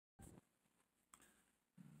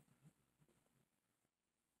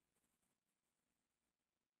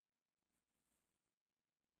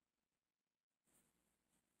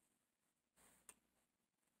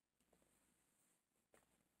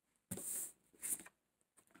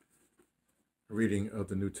A reading of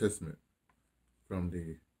the New Testament from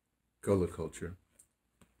the Gullah culture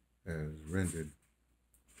as rendered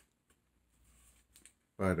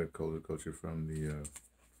by the Gullah culture from the,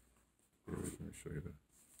 let me show you the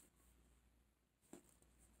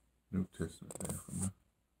New Testament there from the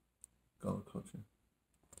Gullah culture.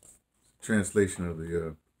 It's a translation of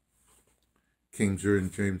the King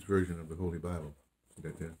James Version of the Holy Bible. See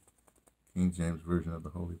that there? King James Version of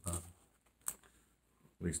the Holy Bible.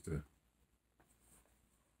 At least the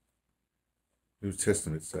New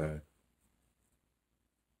Testament side.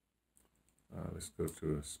 Let's go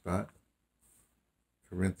to a spot.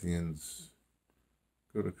 Corinthians.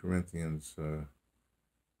 Go to Corinthians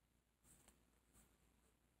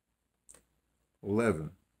 11.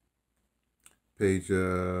 Page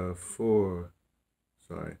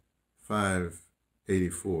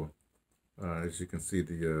 584. As you can see,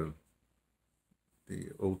 the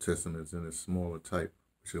Old Testament is in a smaller type,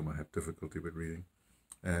 which you might have difficulty with reading,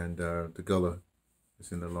 and the Gullah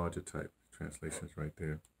is in the larger type. Translations right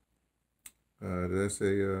there. Did I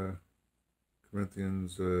say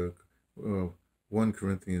Corinthians? 1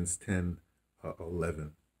 Corinthians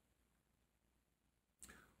 10:11.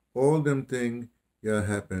 All them things y'all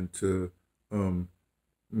happen to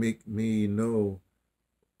make me know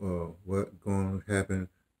what gonna happen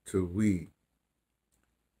to we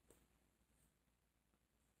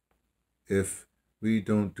if we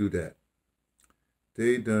don't do that.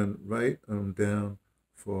 They done write down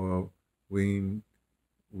for we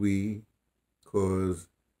cause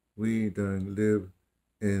we done live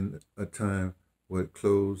in a time what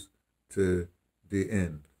close to the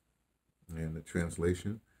end. And the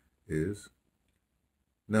translation is,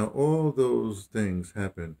 now all those things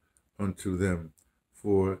happen unto them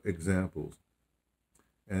for examples,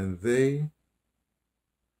 and they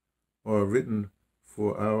are written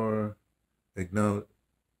for our admonishment,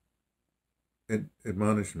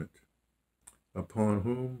 upon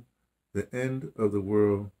whom the end of the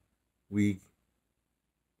world we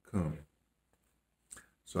come.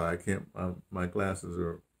 So I can't, my glasses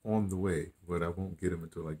are on the way, but I won't get them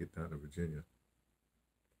until I get down to Virginia.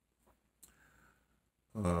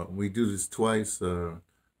 We do this twice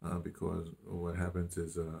because what happens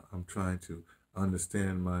is I'm trying to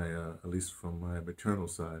understand my, at least from my maternal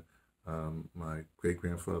side, my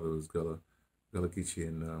great-grandfather was Gullah Geechee,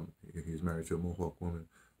 and he's married to a Mohawk woman.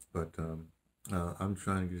 But I'm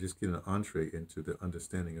trying to just get an entree into the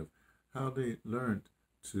understanding of how they learned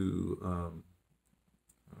to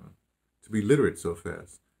be literate so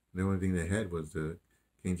fast. The only thing they had was the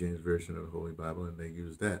King James Version of the Holy Bible, and they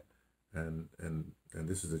used that. And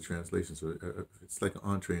this is a translation, so it's like an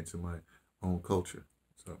entree into my own culture,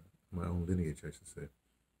 so my own lineage, I should say.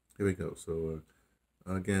 Here we go. So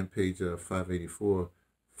again, page 584,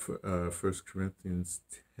 1 Corinthians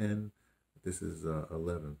 10. This is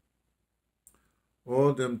 11.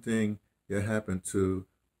 All them things that happen to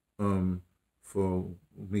for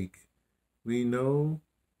week. We know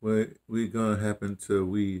what we gonna happen to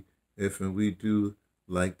we if we do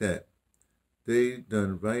like that. They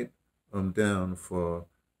done write down for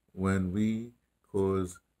when we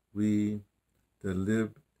cause we to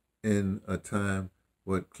live in a time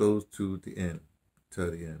what close to the end,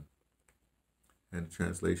 And the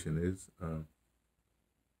translation is,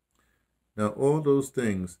 now all those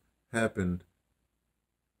things happened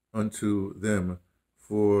unto them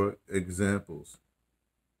for examples,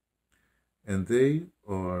 and they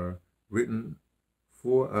are written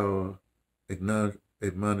for our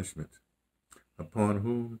admonishment, upon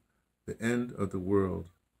whom the end of the world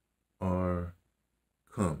are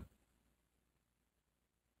come.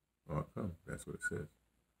 That's what it says.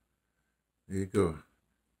 There you go.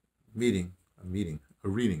 A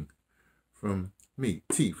reading from me,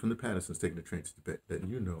 T, from the Pattersons, taking the train to Tibet, letting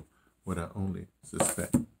you know what I only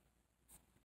suspect.